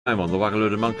I'm on the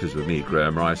Wagaload of Monkeys with me,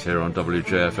 Graham Rice, here on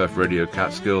WJFF Radio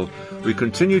Catskill. We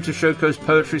continue to showcase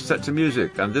poetry set to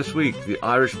music, and this week, the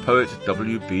Irish poet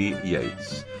W.B.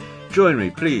 Yeats. Join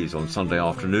me, please, on Sunday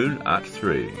afternoon at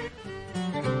 3.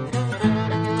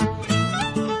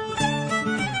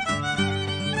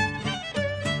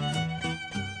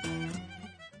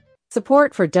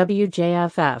 Support for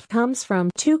WJFF comes from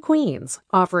Two Queens,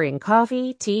 offering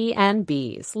coffee, tea, and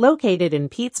bees, located in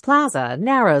Pete's Plaza,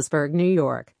 Narrowsburg, New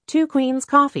York.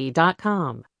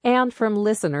 TwoQueensCoffee.com. And from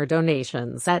listener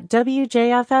donations at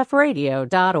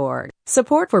WJFFradio.org.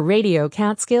 Support for Radio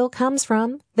Catskill comes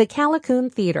from the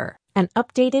Callicoon Theater, an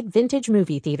updated vintage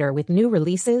movie theater with new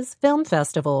releases, film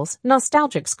festivals,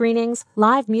 nostalgic screenings,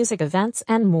 live music events,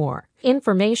 and more.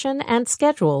 Information and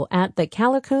schedule at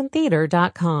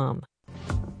thecallicoontheater.com.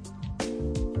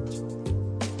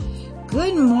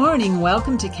 Good morning.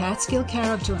 Welcome to Catskill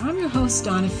Character. I'm your host,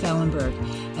 Donna Fellenberg,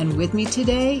 and with me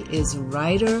today is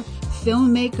writer,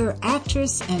 filmmaker,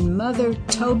 actress, and mother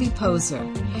Toby Poser.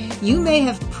 You may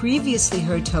have previously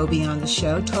heard Toby on the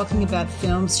show talking about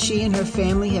films she and her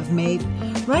family have made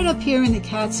right up here in the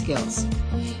Catskills.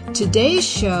 Today's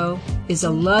show is a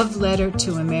love letter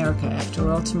to America. After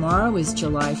all, tomorrow is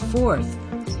July 4th.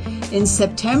 In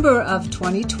September of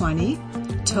 2020,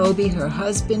 Toby, her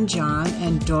husband John,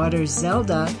 and daughter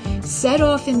Zelda set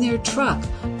off in their truck,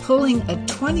 pulling a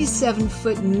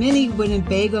 27-foot mini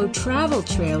Winnebago travel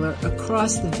trailer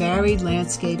across the varied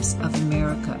landscapes of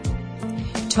America.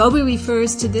 Toby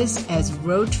refers to this as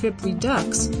Road Trip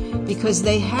Redux because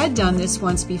they had done this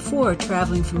once before,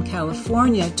 traveling from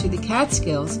California to the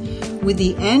Catskills, with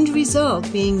the end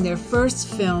result being their first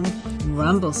film,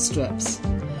 Rumble Strips.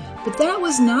 But that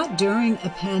was not during a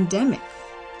pandemic.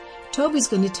 Toby's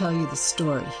going to tell you the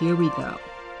story. Here we go.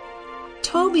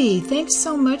 Toby, thanks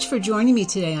so much for joining me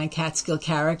today on Catskill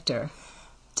Character.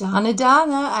 Donna,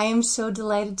 I am so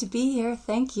delighted to be here.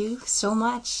 Thank you so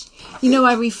much. You know,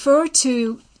 I refer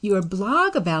to your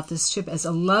blog about this trip as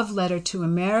a love letter to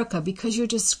America because your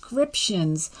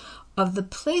descriptions of the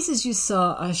places you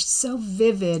saw are so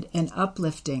vivid and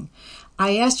uplifting.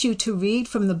 I asked you to read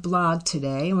from the blog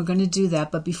today, and we're going to do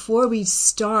that. But before we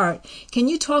start, can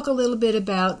you talk a little bit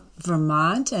about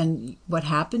Vermont and what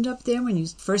happened up there when you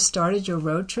first started your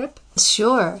road trip?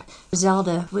 Sure.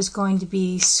 Zelda was going to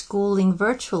be schooling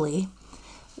virtually.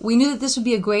 We knew that this would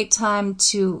be a great time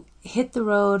to hit the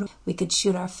road. We could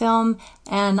shoot our film,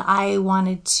 and I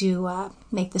wanted to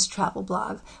make this travel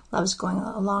blog while I was going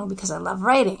along because I love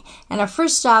writing. And our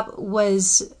first stop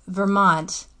was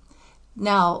Vermont.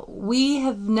 Now, we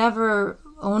have never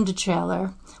owned a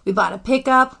trailer. We bought a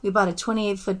pickup, we bought a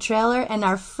 28-foot trailer, and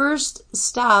our first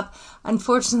stop,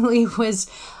 unfortunately, was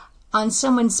on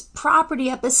someone's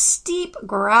property up a steep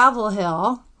gravel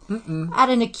hill at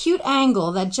an acute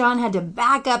angle that John had to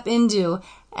back up into.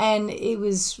 And it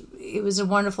was a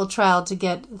wonderful trial to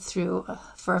get through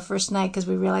for our first night because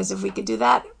we realized if we could do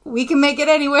that, we can make it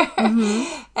anywhere.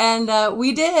 Mm-hmm. And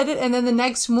we did. And then the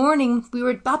next morning, we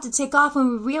were about to take off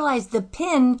when we realized the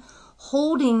pin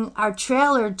holding our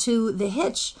trailer to the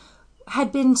hitch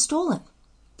had been stolen.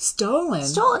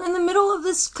 Stolen in the middle of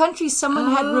this country.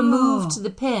 Someone had removed the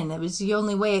pin. It was the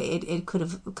only way it could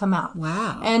have come out.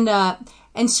 Wow.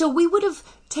 And so we would have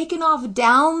taken off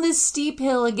down this steep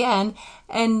hill again,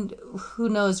 and who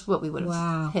knows what we would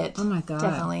have hit. Oh, my God.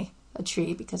 Definitely a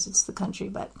tree because it's the country,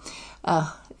 but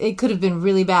it could have been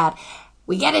really bad.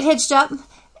 We get it hitched up.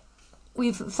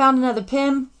 We've found another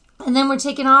pin, and then we're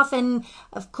taking off, and,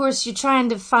 of course, you're trying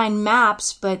to find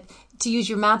maps, but to use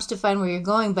your maps to find where you're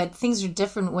going, but things are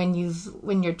different when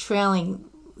you're trailing,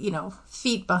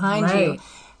 feet behind you.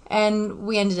 And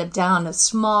we ended up down a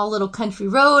small little country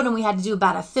road, and we had to do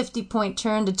about a 50-point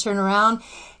turn to turn around.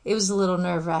 It was a little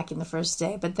nerve-wracking the first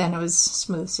day, but then it was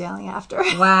smooth sailing after.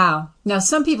 Wow. Now,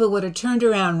 some people would have turned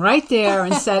around right there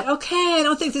and said, okay, I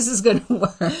don't think this is going to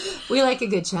work. We like a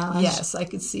good challenge. Yes, I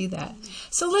could see that.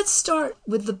 So let's start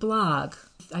with the blog.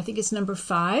 I think it's number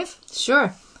 5.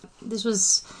 Sure. This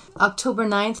was October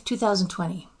 9th,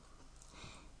 2020.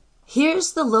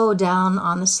 Here's the lowdown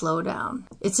on the slowdown.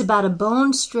 It's about a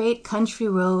bone-straight country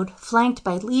road flanked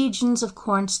by legions of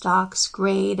cornstalks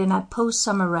grayed and at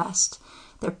post-summer rest,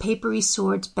 their papery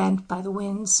swords bent by the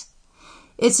winds.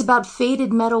 It's about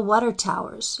faded metal water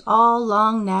towers, all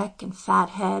long neck and fat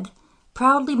head,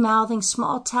 proudly mouthing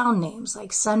small town names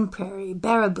like Sun Prairie,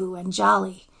 Baraboo, and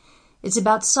Jolly. It's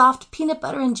about soft peanut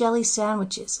butter and jelly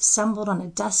sandwiches assembled on a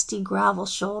dusty gravel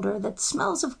shoulder that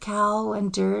smells of cow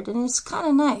and dirt and is kind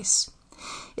of nice.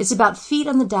 It's about feet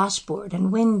on the dashboard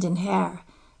and wind and hair,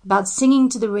 about singing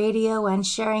to the radio and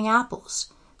sharing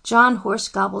apples, John horse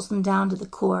gobbles them down to the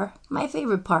core, my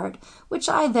favorite part, which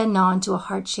I then gnaw into a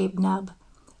heart-shaped nub.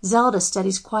 Zelda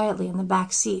studies quietly in the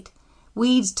back seat.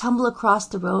 Weeds tumble across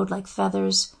the road like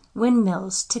feathers.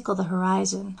 Windmills tickle the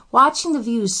horizon. Watching the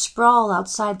views sprawl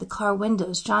outside the car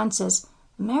windows, John says,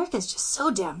 America's just so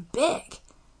damn big.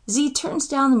 Z turns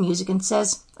down the music and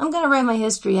says, I'm going to write my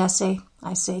history essay.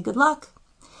 I say, good luck.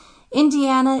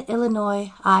 Indiana,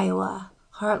 Illinois, Iowa.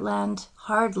 Heartland,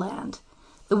 hard land.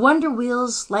 The wonder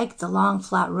wheels like the long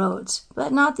flat roads,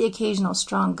 but not the occasional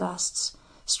strong gusts.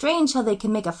 Strange how they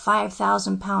can make a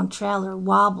 5,000-pound trailer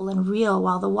wobble and reel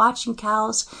while the watching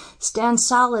cows stand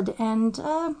solid and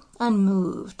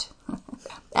unmoved.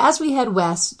 As we head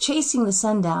west, chasing the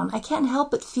sundown, I can't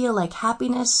help but feel like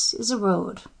happiness is a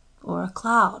road, or a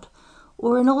cloud,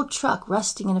 or an old truck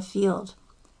rusting in a field.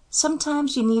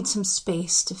 Sometimes you need some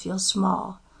space to feel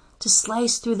small, to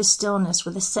slice through the stillness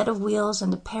with a set of wheels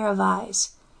and a pair of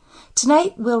eyes.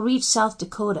 Tonight we'll reach South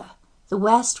Dakota. The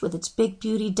West, with its big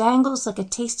beauty, dangles like a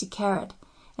tasty carrot,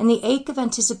 and the ache of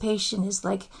anticipation is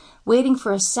like waiting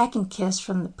for a second kiss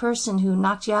from the person who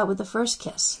knocked you out with the first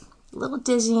kiss. A little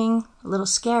dizzying, a little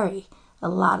scary, a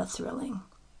lot of thrilling.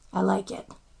 I like it.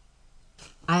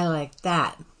 I like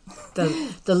that.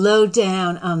 The low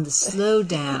down on the slow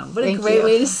down. What a Thank great you.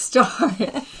 way to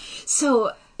start.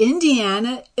 So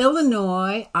Indiana,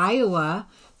 Illinois, Iowa,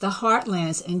 the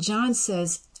heartlands, and John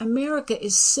says America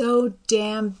is so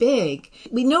damn big.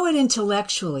 We know it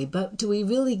intellectually, but do we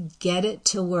really get it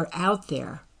till we're out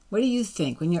there? What do you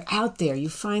think? When you're out there, you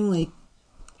finally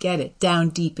get it down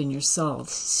deep in your soul.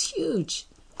 This is huge.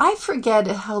 I forget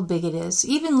how big it is,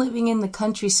 even living in the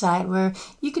countryside where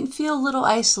you can feel a little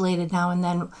isolated now and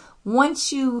then.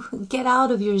 Once you get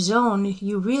out of your zone,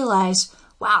 you realize,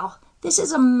 wow, this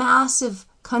is a massive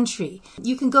country.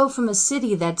 You can go from a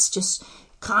city that's just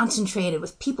concentrated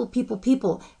with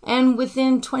people, and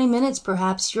within 20 minutes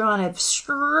perhaps you're on a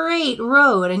straight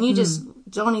road and you just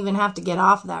don't even have to get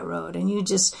off that road and you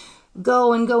just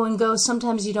go and go and go.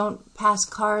 Sometimes you don't pass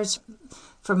cars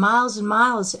for miles and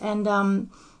miles, and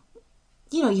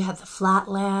you have the flat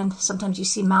land. Sometimes you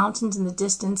see mountains in the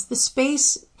distance. The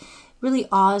space really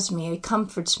awes me. It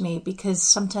comforts me because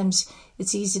sometimes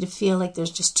it's easy to feel like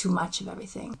there's just too much of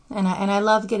everything. And I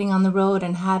love getting on the road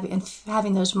and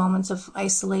having those moments of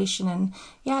isolation and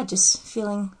just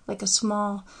feeling like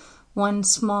one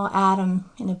small atom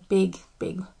in a big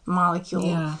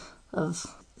molecule of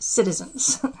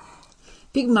citizens.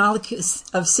 Big molecules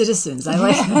of citizens. I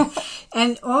like that.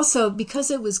 And also, because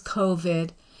it was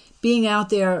COVID, being out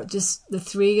there, just the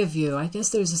three of you, I guess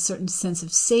there's a certain sense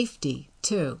of safety,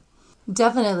 too.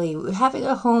 Definitely. Having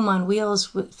a home on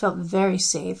wheels felt very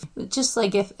safe. Just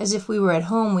like as if we were at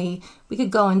home, we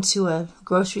could go into a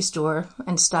grocery store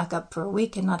and stock up for a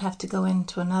week and not have to go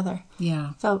into another.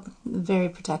 Yeah. Felt very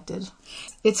protected.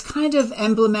 It's kind of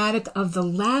emblematic of the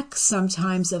lack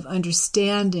sometimes of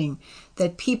understanding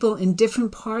that people in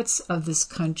different parts of this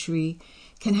country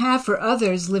can have for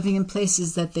others living in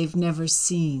places that they've never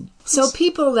seen. So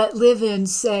people that live in,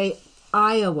 say,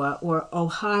 Iowa or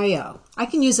Ohio. I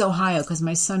can use Ohio because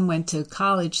my son went to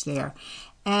college there.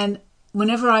 And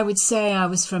whenever I would say I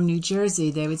was from New Jersey,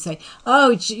 they would say, oh,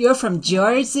 you're from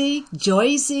Jersey?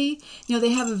 Joyzy?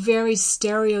 They have a very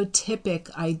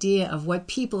stereotypic idea of what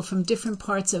people from different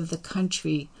parts of the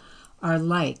country are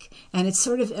like. And it's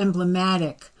sort of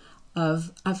emblematic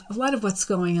of a lot of what's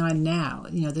going on now.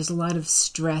 There's a lot of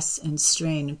stress and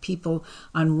strain, and people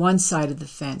on one side of the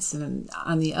fence and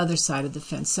on the other side of the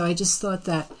fence. So I just thought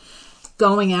that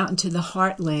going out into the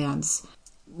heartlands,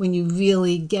 when you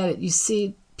really get it, you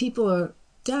see people are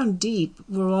down deep.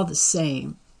 We're all the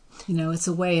same. It's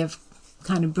a way of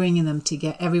kind of bringing them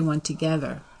everyone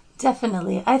together.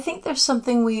 Definitely. I think there's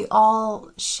something we all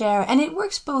share, and it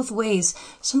works both ways.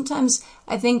 Sometimes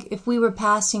I think if we were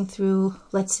passing through,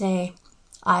 let's say,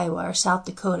 Iowa or South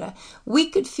Dakota, we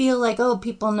could feel like, oh,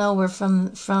 people know we're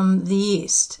from the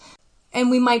East. And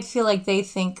we might feel like they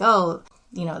think, oh,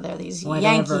 they're these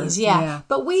Whatever. Yankees. Yeah.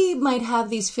 But we might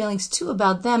have these feelings too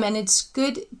about them, and it's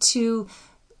good to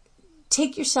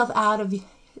take yourself out of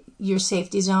your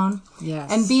safety zone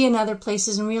and be in other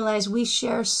places and realize we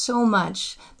share so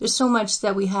much. There's so much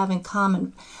that we have in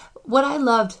common. What I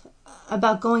loved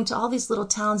about going to all these little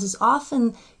towns is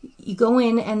often you go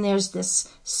in and there's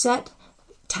this set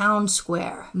town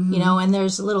square, and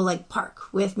there's a little like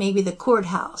park with maybe the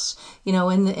courthouse, in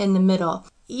the middle.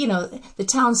 The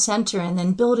town center and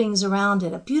then buildings around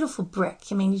it, a beautiful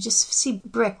brick. You just see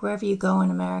brick wherever you go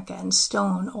in America, and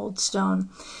stone, old stone.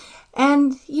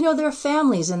 And, there are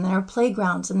families and there are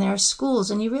playgrounds and there are schools,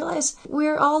 and you realize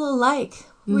we're all alike.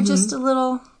 We're just a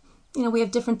little we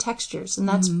have different textures, and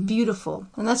that's beautiful.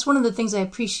 And that's one of the things I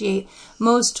appreciate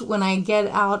most when I get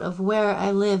out of where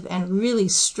I live and really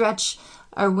stretch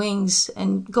our wings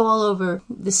and go all over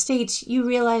the States. You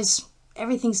realize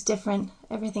everything's different,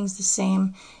 everything's the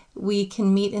same. We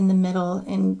can meet in the middle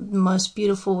in the most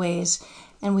beautiful ways,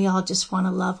 and we all just want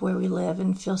to love where we live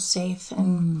and feel safe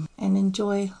and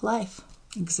enjoy life.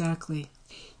 Exactly.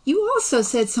 You also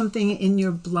said something in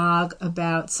your blog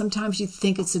about sometimes you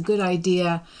think it's a good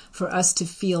idea for us to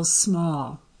feel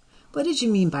small. What did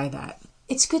you mean by that?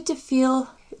 It's good to feel,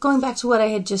 going back to what I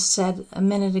had just said a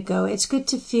minute ago, it's good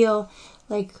to feel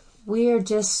like we're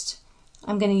just,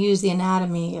 I'm going to use the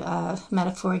anatomy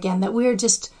metaphor again, that we're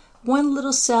just one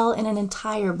little cell in an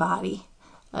entire body.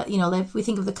 Like we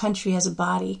think of the country as a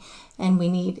body, and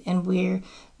we're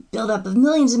built up of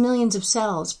millions and millions of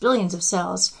cells, billions of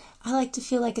cells. I like to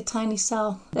feel like a tiny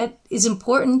cell. That is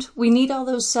important. We need all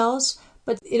those cells,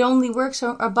 but it only works,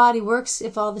 our body works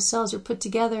if all the cells are put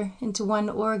together into one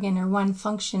organ or one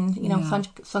function,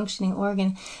 functioning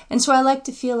organ. And so I like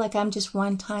to feel like I'm just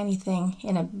one tiny thing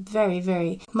in a very,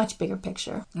 very much bigger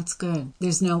picture. That's good.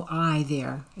 There's no I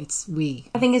there. It's we.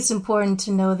 I think it's important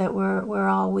to know that we're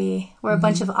all we. We're a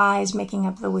bunch of I's making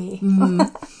up the we.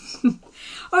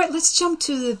 All right, let's jump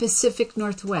to the Pacific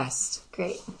Northwest.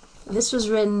 Great. This was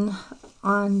written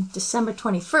on December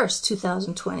 21st,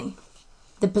 2020.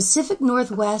 The Pacific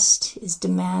Northwest is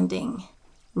demanding.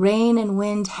 Rain and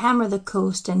wind hammer the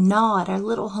coast and gnaw at our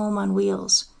little home on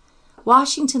wheels.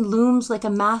 Washington looms like a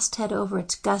masthead over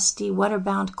its gusty,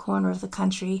 water-bound corner of the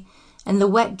country, and the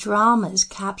wet drama is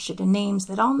captured in names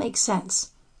that all make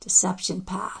sense. Deception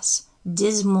Pass,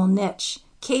 Dismal Niche,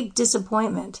 Cape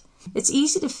Disappointment. It's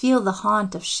easy to feel the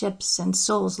haunt of ships and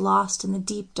souls lost in the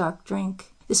deep, dark drink.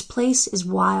 This place is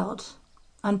wild,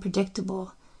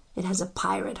 unpredictable. It has a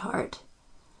pirate heart.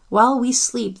 While we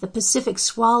sleep, the Pacific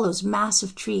swallows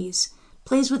massive trees,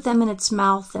 plays with them in its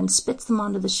mouth, and spits them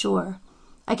onto the shore.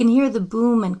 I can hear the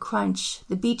boom and crunch.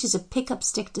 The beach is a pickup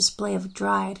stick display of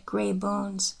dried, gray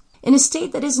bones. In a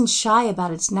state that isn't shy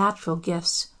about its natural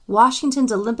gifts,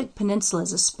 Washington's Olympic Peninsula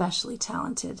is especially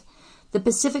talented. The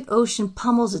Pacific Ocean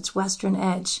pummels its western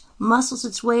edge, muscles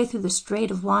its way through the Strait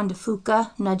of Juan de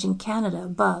Fuca, nudging Canada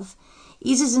above,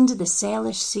 eases into the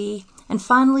Salish Sea, and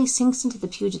finally sinks into the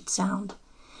Puget Sound.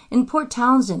 In Port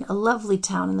Townsend, a lovely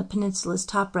town in the peninsula's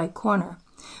top right corner,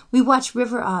 we watch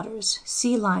river otters,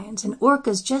 sea lions, and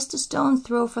orcas just a stone's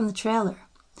throw from the trailer.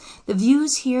 The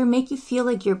views here make you feel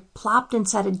like you're plopped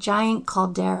inside a giant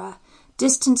caldera,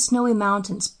 distant snowy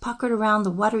mountains puckered around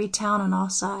the watery town on all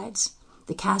sides.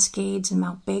 The Cascades and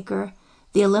Mount Baker,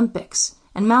 the Olympics,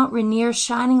 and Mount Rainier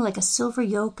shining like a silver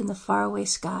yoke in the faraway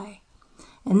sky.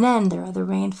 And then there are the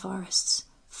rainforests,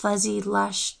 fuzzy,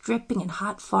 lush, dripping in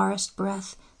hot forest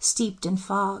breath, steeped in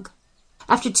fog.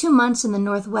 After 2 months in the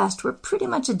Northwest, we're pretty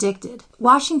much addicted.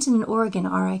 Washington and Oregon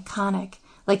are iconic,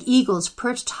 like eagles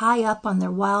perched high up on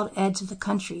their wild edge of the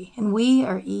country, and we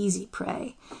are easy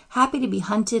prey, happy to be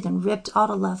hunted and ripped all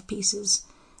to love pieces.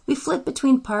 We flit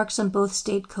between parks on both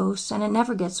state coasts, and it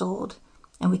never gets old.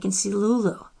 And we can see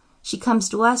Lulu. She comes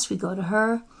to us, we go to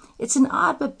her. It's an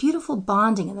odd but beautiful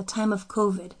bonding in the time of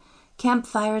COVID.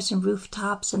 Campfires and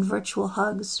rooftops and virtual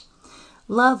hugs.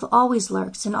 Love always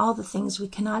lurks in all the things we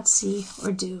cannot see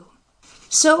or do.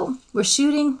 So, we're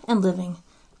shooting and living.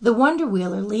 The Wonder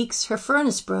Wheeler leaks, her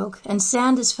furnace broke, and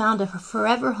sand has found a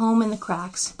forever home in the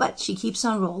cracks, but she keeps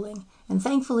on rolling. And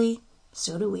thankfully,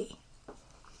 so do we.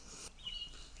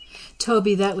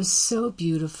 Toby, that was so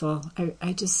beautiful.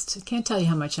 I just can't tell you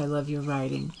how much I love your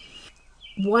writing.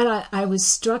 What I was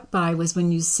struck by was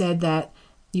when you said that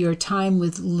your time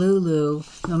with Lulu,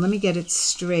 now let me get it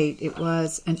straight, it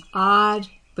was an odd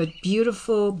but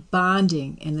beautiful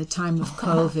bonding in the time of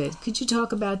COVID. Could you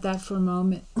talk about that for a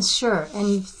moment? Sure,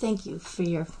 and thank you for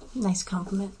your nice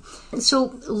compliment.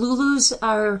 So Lulu's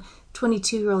our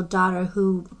 22-year-old daughter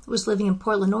who was living in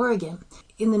Portland, Oregon.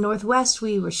 In the Northwest,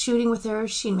 we were shooting with her.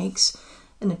 She makes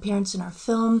an appearance in our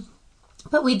film.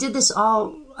 But we did this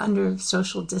all under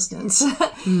social distance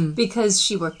because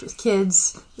she worked with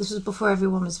kids. This was before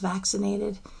everyone was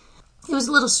vaccinated. It was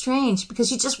a little strange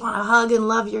because you just want to hug and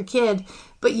love your kid,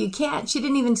 but you can't. She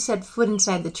didn't even set foot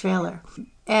inside the trailer.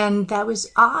 And that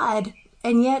was odd.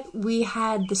 And yet we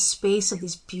had the space of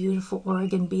these beautiful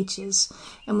Oregon beaches,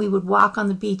 and we would walk on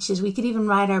the beaches. We could even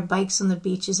ride our bikes on the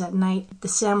beaches at night. The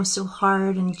sand was so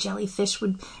hard, and jellyfish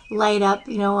would light up,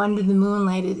 under the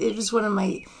moonlight. It was one of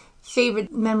my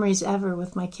favorite memories ever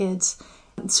with my kids.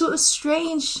 So it was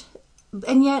strange,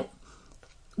 and yet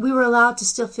we were allowed to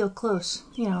still feel close.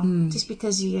 Just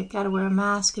because you got to wear a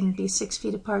mask and be 6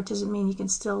 feet apart doesn't mean you can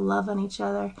still love on each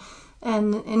other.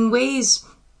 And in ways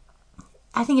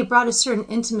I think it brought a certain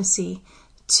intimacy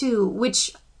too,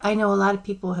 which I know a lot of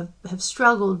people have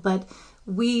struggled, but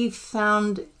we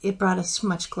found it brought us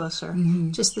much closer.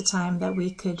 Just the time that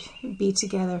we could be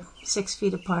together 6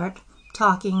 feet apart,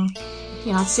 talking.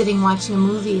 You're not sitting watching a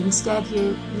movie. Instead,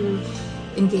 you're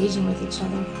engaging with each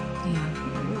other. Yeah.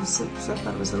 I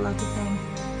thought it was a lucky thing.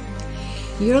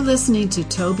 You're listening to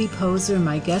Toby Poser,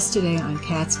 my guest today on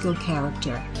Catskill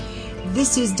Character.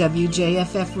 This is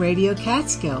WJFF Radio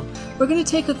Catskill. We're going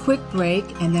to take a quick break,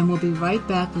 and then we'll be right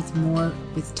back with more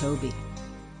with Toby.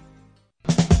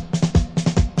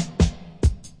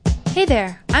 Hey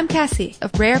there, I'm Cassie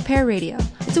of Rare Pair Radio.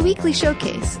 It's a weekly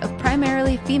showcase of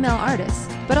primarily female artists,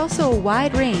 but also a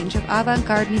wide range of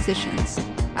avant-garde musicians.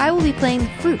 I will be playing the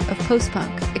fruit of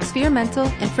post-punk, experimental,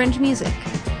 and fringe music,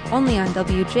 only on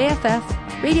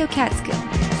WJFF Radio Catskill.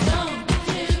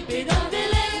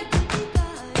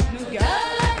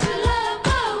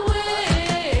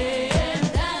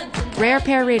 Rare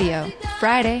Pair Radio,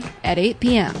 Friday at 8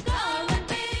 p.m.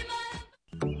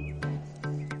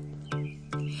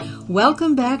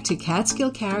 Welcome back to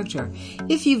Catskill Character.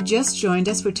 If you've just joined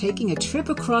us, we're taking a trip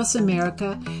across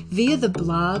America via the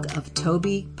blog of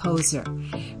Toby Poser.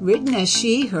 Written as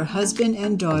she, her husband,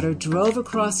 and daughter drove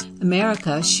across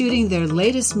America shooting their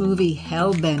latest movie,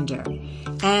 Hellbender,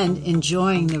 and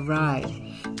enjoying the ride.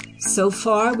 So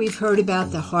far, we've heard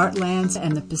about the heartlands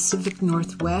and the Pacific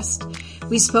Northwest.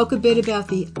 We spoke a bit about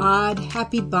the odd,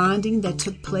 happy bonding that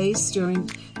took place during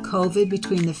COVID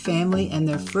between the family and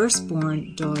their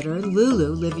firstborn daughter, Lulu,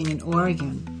 living in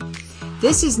Oregon.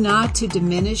 This is not to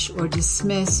diminish or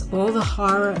dismiss all the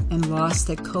horror and loss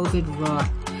that COVID wrought,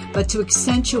 but to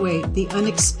accentuate the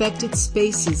unexpected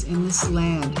spaces in this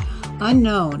land,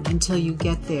 unknown until you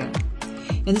get there.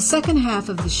 In the second half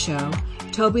of the show,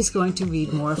 Toby's going to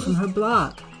read more from her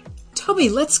blog. Toby,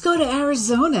 let's go to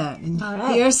Arizona and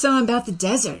hear something about the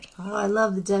desert. Oh, I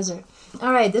love the desert.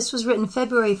 All right, this was written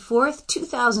February 4th,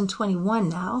 2021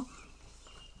 now.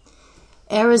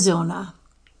 Arizona,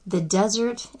 the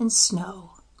desert and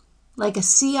snow. Like a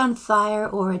sea on fire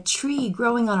or a tree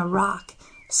growing on a rock,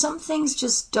 some things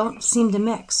just don't seem to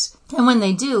mix. And when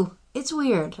they do, it's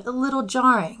weird, a little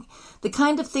jarring. The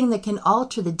kind of thing that can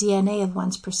alter the DNA of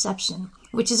one's perception,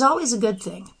 which is always a good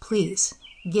thing. Please,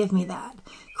 give me that.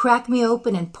 Crack me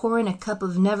open and pour in a cup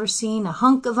of never seen, a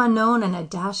hunk of unknown, and a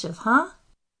dash of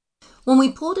When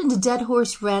we pulled into Dead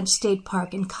Horse Ranch State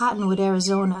Park in Cottonwood,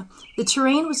 Arizona, the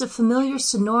terrain was a familiar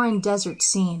Sonoran desert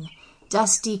scene,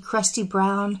 dusty, crusty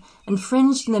brown, and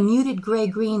fringed in the muted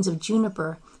gray-greens of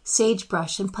juniper,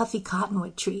 sagebrush, and puffy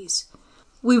cottonwood trees.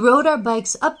 We rode our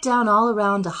bikes up, down, all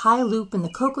around a high loop in the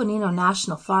Coconino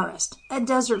National Forest, a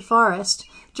desert forest,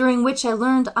 during which I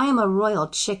learned I am a royal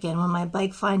chicken when my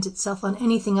bike finds itself on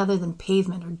anything other than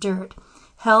pavement or dirt.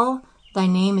 Hell, thy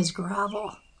name is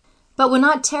gravel. But we're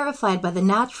not terrified by the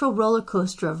natural roller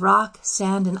coaster of rock,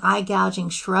 sand, and eye-gouging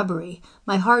shrubbery,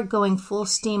 my heart going full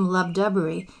steam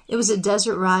lubdubbery. It was a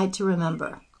desert ride to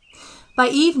remember. By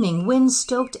evening, wind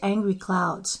stoked angry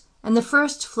clouds, and the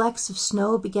first flecks of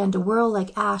snow began to whirl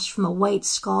like ash from a white,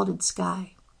 scalded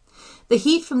sky. The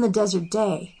heat from the desert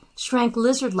day shrank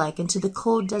lizard-like into the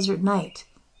cold desert night,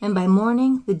 and by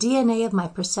morning the DNA of my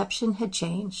perception had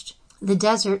changed. The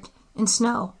desert and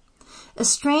snow. A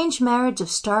strange marriage of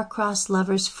star-crossed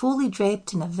lovers fully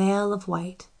draped in a veil of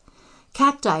white.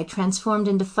 Cacti transformed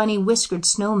into funny whiskered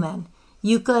snowmen,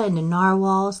 yucca into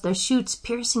narwhals, their shoots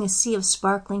piercing a sea of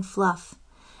sparkling fluff.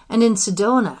 And in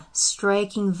Sedona,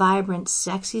 striking, vibrant,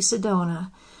 sexy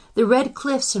Sedona, the red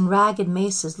cliffs and ragged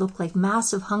mesas looked like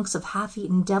massive hunks of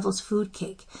half-eaten devil's food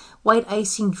cake, white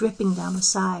icing dripping down the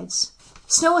sides.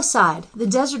 Snow aside, the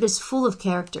desert is full of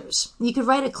characters. You could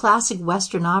write a classic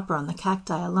Western opera on the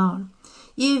cacti alone.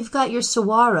 You've got your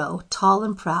saguaro, tall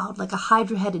and proud, like a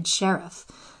hydra-headed sheriff.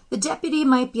 The deputy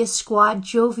might be a squat,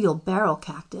 jovial barrel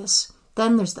cactus.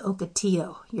 Then there's the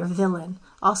ocotillo, your villain,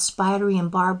 all spidery and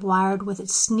barbed-wired with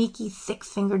its sneaky,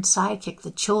 thick-fingered sidekick,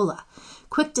 the cholla,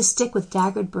 quick to stick with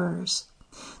daggered burners.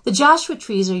 The Joshua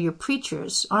trees are your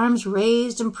preachers, arms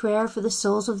raised in prayer for the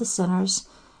souls of the sinners,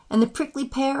 and the prickly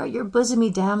pear are your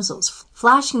bosomy damsels,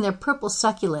 flashing their purple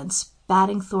succulents,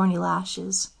 batting thorny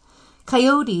lashes.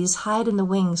 Coyotes hide in the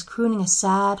wings, crooning a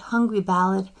sad, hungry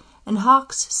ballad, and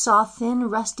hawks saw thin,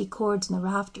 rusty cords in the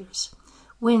rafters.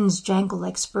 Winds jangle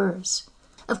like spurs.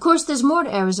 Of course, there's more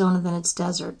to Arizona than its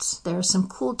deserts. There are some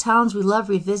cool towns we love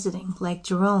revisiting, like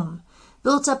Jerome.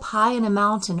 Built up high in a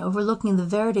mountain overlooking the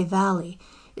Verde Valley,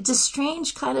 it's a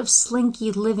strange kind of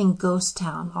slinky living ghost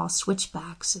town, all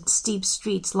switchbacks and steep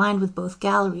streets lined with both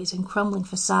galleries and crumbling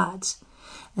facades.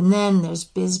 And then there's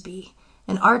Bisbee,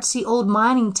 an artsy old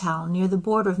mining town near the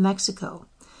border of Mexico.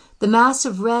 The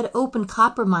massive red open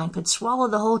copper mine could swallow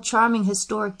the whole charming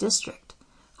historic district.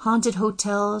 Haunted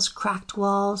hotels, cracked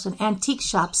walls, and antique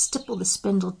shops stipple the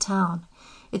spindled town.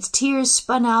 Its tiers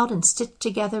spun out and stitched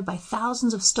together by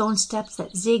thousands of stone steps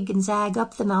that zig and zag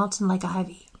up the mountain like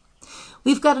ivy.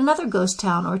 We've got another ghost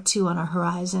town or two on our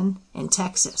horizon in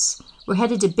Texas. We're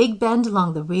headed to Big Bend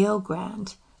along the Rio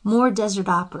Grande. More desert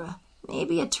opera,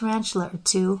 maybe a tarantula or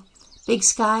two, big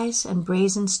skies and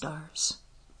brazen stars.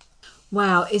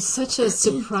 Wow, it's such a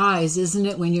surprise, isn't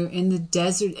it, when you're in the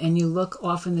desert and you look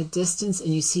off in the distance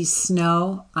and you see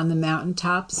snow on the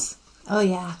mountaintops? Oh,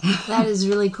 yeah. That is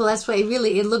really cool. That's why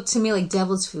it looked to me like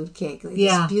devil's food cake. Like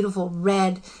yeah. This beautiful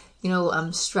red,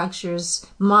 structures,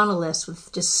 monoliths with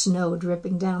just snow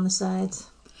dripping down the sides.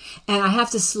 And I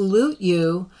have to salute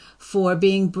you for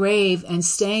being brave and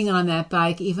staying on that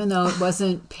bike, even though it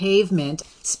wasn't pavement.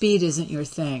 Speed isn't your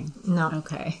thing. No.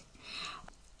 Okay.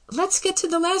 Let's get to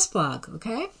the last blog,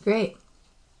 okay? Great.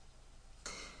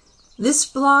 This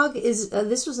blog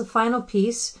this was the final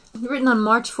piece, written on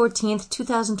March 14th,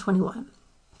 2021.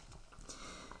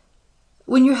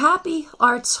 When you're happy,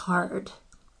 art's hard.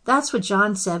 That's what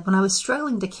John said when I was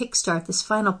struggling to kickstart this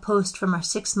final post from our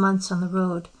 6 months on the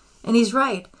road. And he's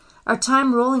right. Our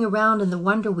time rolling around in the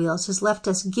wonder wheels has left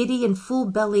us giddy and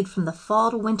full-bellied from the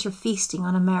fall to winter feasting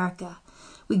on America.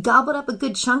 We gobbled up a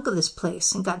good chunk of this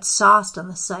place and got sauced on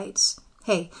the sights.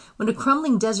 Hey, when a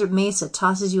crumbling desert mesa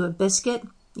tosses you a biscuit,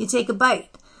 you take a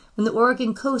bite. When the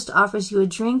Oregon coast offers you a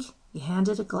drink, you hand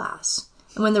it a glass.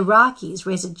 And when the Rockies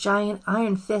raise a giant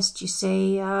iron fist, you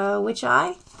say, which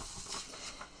eye?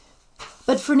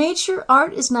 But for nature,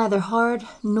 art is neither hard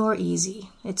nor easy.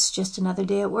 It's just another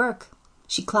day at work.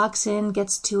 She clocks in,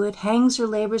 gets to it, hangs her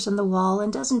labors on the wall,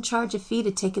 and doesn't charge a fee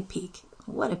to take a peek.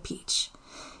 What a peach.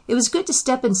 It was good to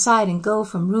step inside and go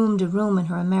from room to room in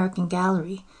her American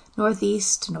gallery,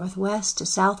 northeast to northwest to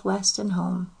southwest and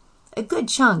home. A good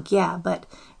chunk, yeah, but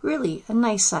really a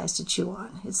nice size to chew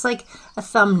on. It's like a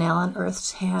thumbnail on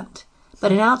Earth's hand.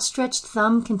 But an outstretched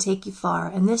thumb can take you far,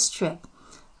 and this trip.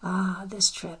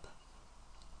 To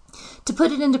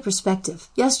put it into perspective,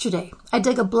 yesterday I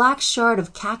dug a black shard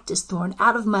of cactus thorn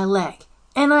out of my leg,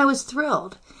 and I was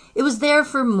thrilled. It was there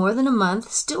for more than a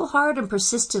month, still hard and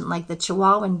persistent like the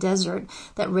Chihuahuan desert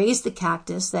that raised the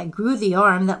cactus, that grew the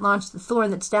arm, that launched the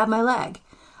thorn that stabbed my leg.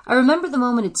 I remember the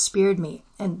moment it speared me,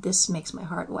 and this makes my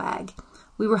heart wag.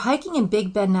 We were hiking in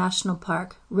Big Bend National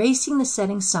Park, racing the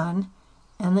setting sun,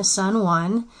 and the sun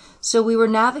won, so we were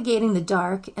navigating the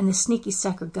dark, and the sneaky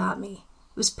sucker got me.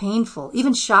 It was painful,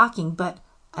 even shocking, but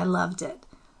I loved it.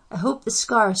 I hope the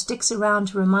scar sticks around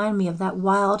to remind me of that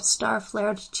wild,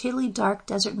 star-flared, chilly, dark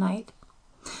desert night.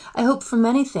 I hope for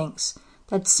many things,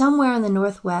 that somewhere in the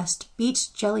northwest,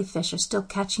 beached jellyfish are still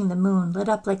catching the moon, lit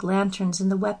up like lanterns in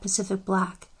the wet Pacific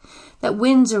black, that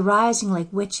winds are rising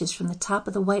like witches from the top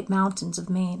of the White Mountains of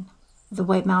Maine, the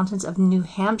White Mountains of New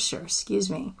Hampshire,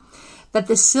 that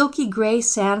the silky gray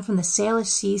sand from the Salish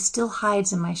Sea still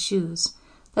hides in my shoes,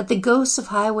 that the ghosts of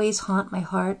highways haunt my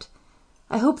heart.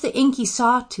 I hope the inky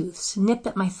sawtooths nip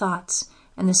at my thoughts,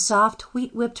 and the soft,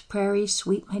 wheat-whipped prairies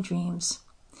sweep my dreams.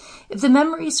 If the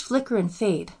memories flicker and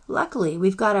fade, luckily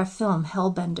we've got our film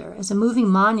Hellbender as a moving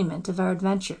monument of our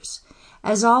adventures.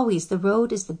 As always, the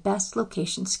road is the best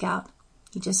location scout.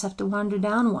 You just have to wander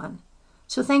down one.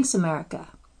 So thanks, America.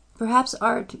 Perhaps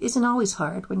art isn't always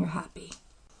hard when you're happy.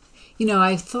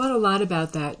 I've thought a lot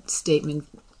about that statement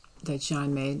that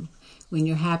John made. When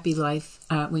you're happy,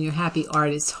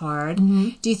 art is hard. Mm-hmm.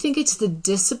 Do you think it's the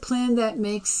discipline that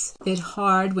makes it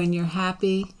hard when you're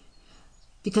happy?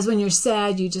 Because when you're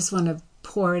sad, you just want to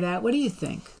pour it out. What do you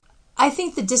think? I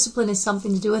think the discipline has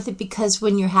something to do with it because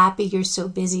when you're happy, you're so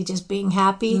busy just being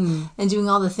happy and doing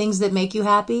all the things that make you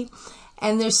happy.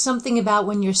 And there's something about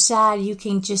when you're sad, you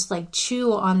can just like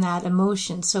chew on that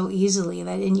emotion so easily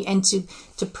and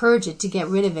to purge it, to get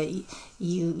rid of it,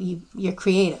 you're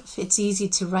creative. It's easy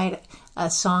to write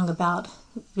a song about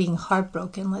being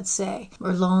heartbroken, let's say,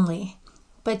 or lonely.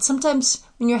 But sometimes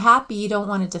when you're happy, you don't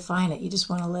want to define it. You just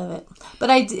want to live it.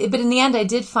 But in the end, I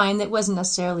did find that wasn't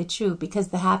necessarily true because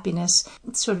the happiness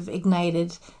sort of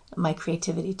ignited my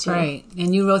creativity too. Right.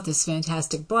 And you wrote this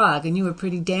fantastic blog and you were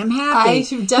pretty damn happy. I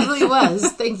definitely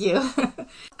was. Thank you.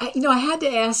 I had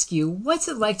to ask you, what's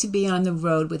it like to be on the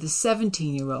road with a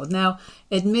 17-year-old? Now,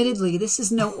 admittedly, this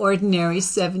is no ordinary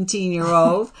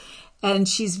 17-year-old. And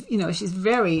she's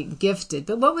very gifted.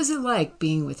 But what was it like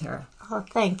being with her? Oh,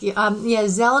 thank you.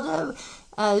 Zelda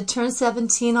turned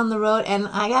 17 on the road, and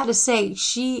I got to say,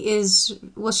 she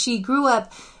grew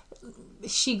up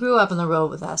on the road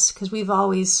with us because we've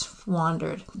always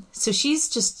wandered. So she's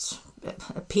just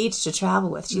a peach to travel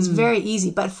with. She's very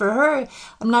easy. But for her,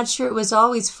 I'm not sure it was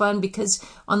always fun because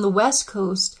on the West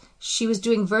Coast, she was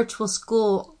doing virtual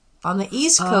school on the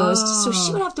East Coast. So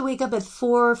she would have to wake up at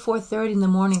 4:30 in the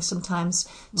morning sometimes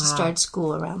to start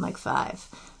school around like 5.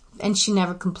 And she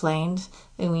never complained.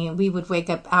 I mean, we would wake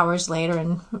up hours later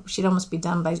and she'd almost be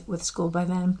done with school by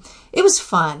then. It was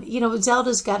fun. You know,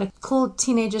 Zelda's got a cool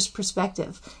teenager's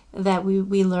perspective that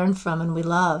we learn from and we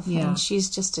love. Yeah. And she's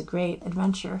just a great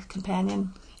adventure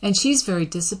companion. And she's very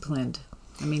disciplined.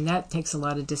 I mean, that takes a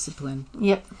lot of discipline.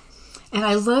 Yep. And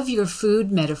I love your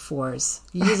food metaphors.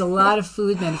 You use a lot of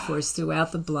food metaphors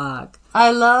throughout the blog. I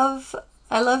love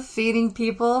feeding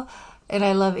people. And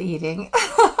I love eating.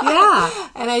 Yeah.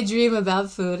 And I dream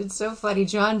about food. It's so funny.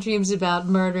 John dreams about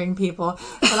murdering people,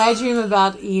 and I dream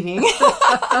about eating.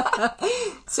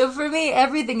 So for me,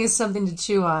 everything is something to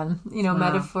chew on, you know,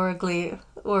 metaphorically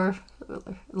or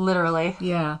literally.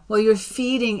 Yeah. Well, you're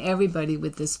feeding everybody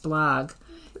with this blog.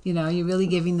 You know, you're really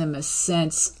giving them a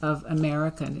sense of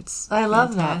America, and it's I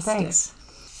love fantastic. that. Thanks.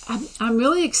 I'm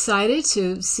really excited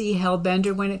to see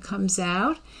Hellbender when it comes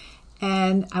out.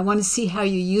 And I want to see how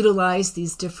you utilize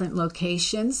these different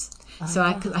locations. So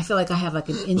I feel like I have like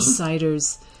an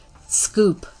insider's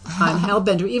scoop on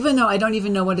Hellbender, even though I don't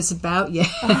even know what it's about yet.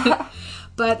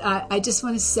 But I just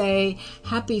want to say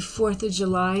happy 4th of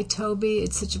July, Toby.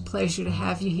 It's such a pleasure to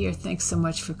have you here. Thanks so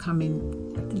much for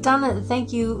coming. Donna,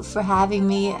 thank you for having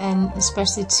me, and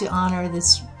especially to honor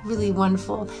this really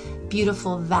wonderful,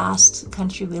 beautiful, vast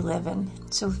country we live in.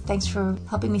 So thanks for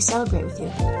helping me celebrate with you.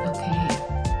 Okay.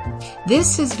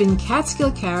 This has been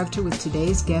Catskill Character with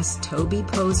today's guest, Toby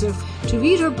Poser. To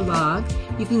read her blog,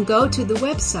 you can go to the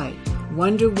website,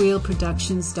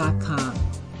 wonderwheelproductions.com.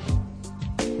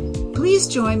 Please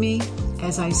join me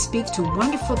as I speak to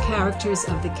wonderful characters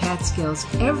of the Catskills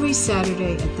every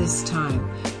Saturday at this time,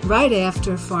 right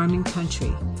after Farming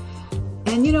Country.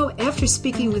 And you know, after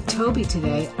speaking with Toby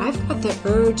today, I've got the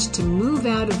urge to move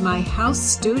out of my house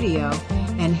studio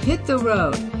and hit the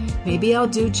road. Maybe I'll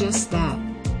do just that.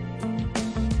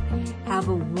 Have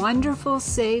a wonderful,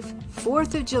 safe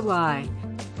 4th of July.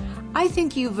 I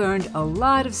think you've earned a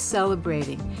lot of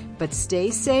celebrating, but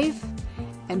stay safe,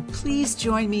 and please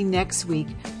join me next week,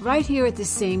 right here at the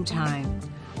same time.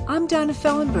 I'm Donna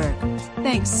Fellenberg.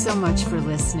 Thanks so much for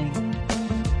listening.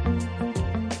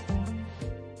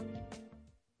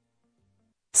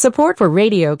 Support for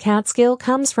Radio Catskill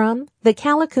comes from the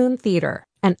Callicoon Theater,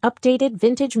 an updated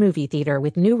vintage movie theater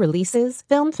with new releases,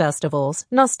 film festivals,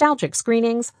 nostalgic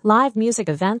screenings, live music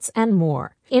events, and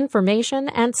more. Information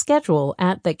and schedule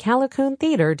at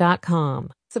thecalicoontheater.com.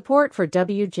 Support for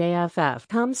WJFF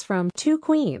comes from Two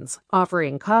Queens,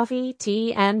 offering coffee,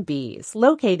 tea, and bees,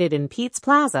 located in Pete's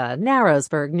Plaza,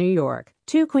 Narrowsburg, New York.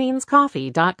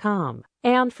 TwoQueensCoffee.com.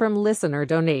 And from listener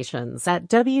donations at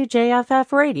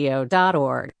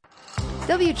WJFFradio.org.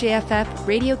 WJFF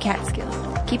Radio Catskill,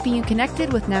 keeping you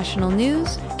connected with national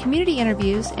news, community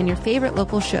interviews, and your favorite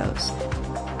local shows.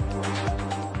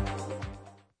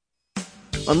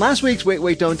 On last week's Wait,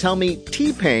 Wait, Don't Tell Me,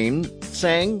 T-Pain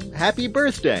sang Happy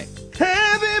Birthday.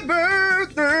 Happy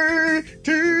birthday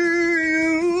to you.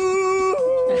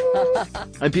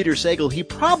 I'm Peter Sagal. He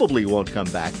probably won't come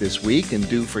back this week and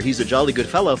do for He's a Jolly Good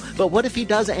Fellow, but what if he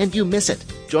does and you miss it?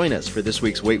 Join us for this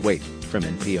week's Wait, Wait from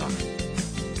NPR.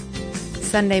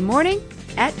 Sunday morning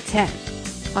at 10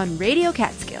 on Radio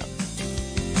Catskill.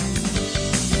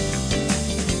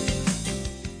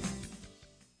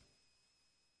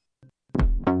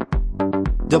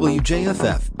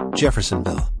 WJFF,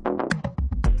 Jeffersonville.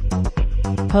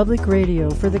 Public radio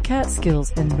for the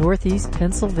Catskills in Northeast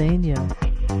Pennsylvania.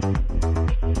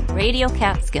 Radio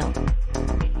Catskill.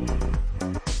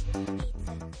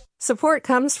 Support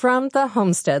comes from the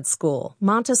Homestead School,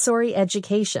 Montessori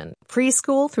Education,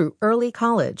 preschool through early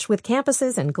college with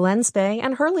campuses in Glens Bay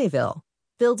and Hurleyville.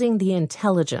 Building the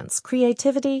intelligence,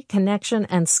 creativity, connection,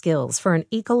 and skills for an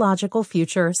ecological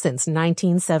future since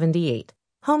 1978.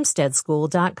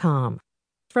 Homesteadschool.com.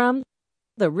 From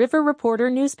the River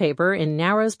Reporter newspaper in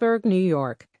Narrowsburg, New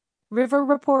York.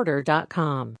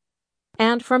 riverreporter.com.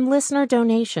 And from listener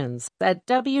donations at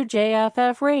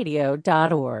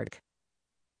WJFFradio.org.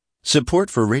 Support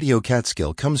for Radio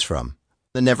Catskill comes from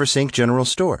the Neversink General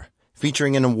Store,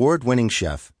 featuring an award-winning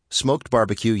chef, smoked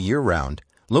barbecue year-round,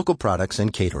 local products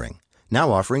and catering,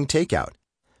 now offering takeout.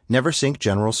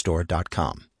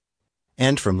 NeversinkGeneralStore.com.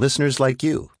 And from listeners like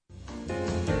you.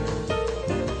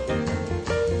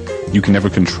 You can never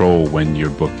control when your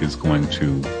book is going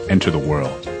to enter the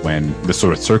world, when the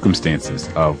sort of circumstances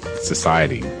of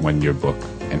society, when your book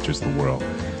enters the world.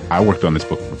 I worked on this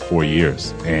book for 4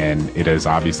 years, and it has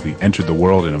obviously entered the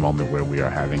world in a moment where we are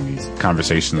having these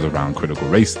conversations around critical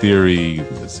race theory,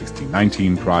 the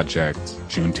 1619 Project.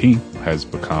 Juneteenth has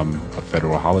become a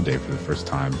federal holiday for the first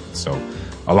time. So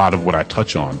a lot of what I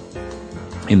touch on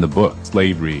in the book,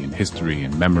 slavery and history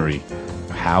and memory,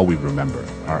 how we remember,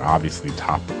 are obviously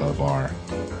top of our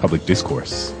public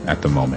discourse at the moment.